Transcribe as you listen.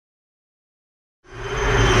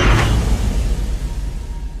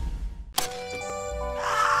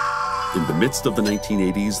midst of the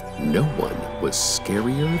 1980s, no one was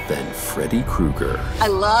scarier than Freddy Krueger. I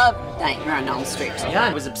love Nightmare on Elm Street. Yeah,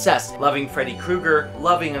 I was obsessed, loving Freddy Krueger,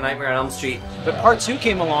 loving A Nightmare on Elm Street. But part 2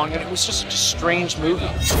 came along and it was just a strange movie.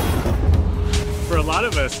 For a lot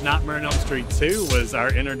of us, Nightmare on Elm Street 2 was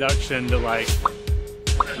our introduction to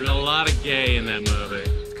There's a lot of gay in that movie.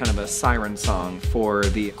 It's kind of a siren song for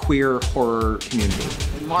the queer horror community.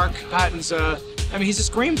 Mark Patton's, he's a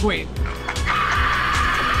scream queen.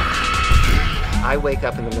 I wake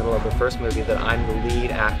up in the middle of the first movie that I'm the lead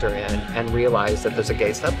actor in and realize that there's a gay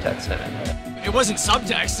subtext in it. It wasn't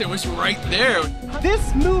subtext, it was right there.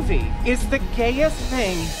 This movie is the gayest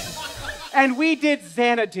thing, and we did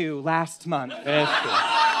Xanadu last month.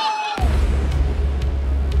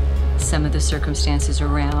 Some of the circumstances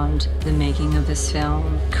around the making of this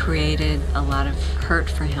film created a lot of hurt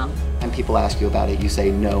for him. And people ask you about it, you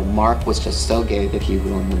say, no, Mark was just so gay that he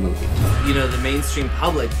ruined the movie. You know, the mainstream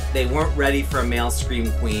public, they weren't ready for a male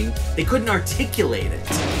scream queen. They couldn't articulate it.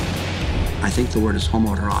 I think the word is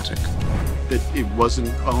homoerotic. That it wasn't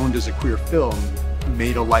owned as a queer film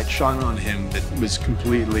made a light shine on him that was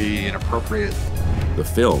completely inappropriate. The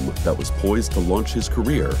film that was poised to launch his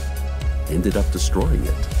career ended up destroying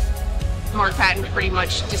it. Mark Patton pretty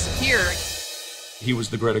much disappeared. He was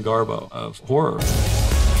the Greta Garbo of horror.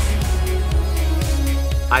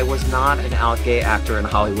 I was not an out gay actor in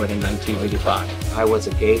Hollywood in 1985. I was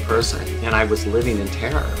a gay person, and I was living in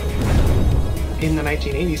terror. In the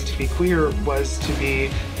 1980s, to be queer was to be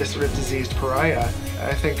this sort of diseased pariah.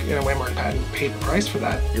 I think, in a way, Mark Patton paid the price for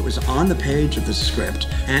that. It was on the page of the script,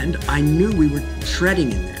 and I knew we were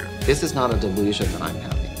treading in there. This is not a delusion that I'm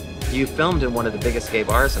having. You filmed in one of the biggest gay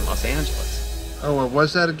bars in Los Angeles. Oh, well,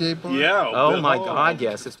 was that a gay bar? Yeah. Oh my God,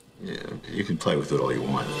 yes. Yeah, you can play with it all you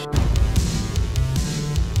want.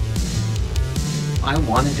 I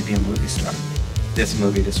wanted to be a movie star. This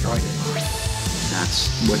movie destroyed it.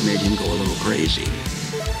 That's what made him go a little crazy.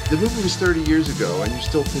 The movie was 30 years ago, and you're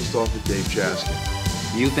still pissed off at Dave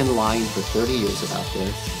Jaskin. You've been lying for 30 years about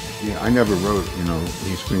this. Yeah, I never wrote,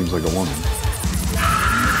 he screams like a woman.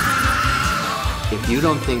 If you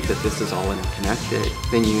don't think that this is all interconnected,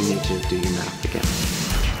 then you need to do your math again.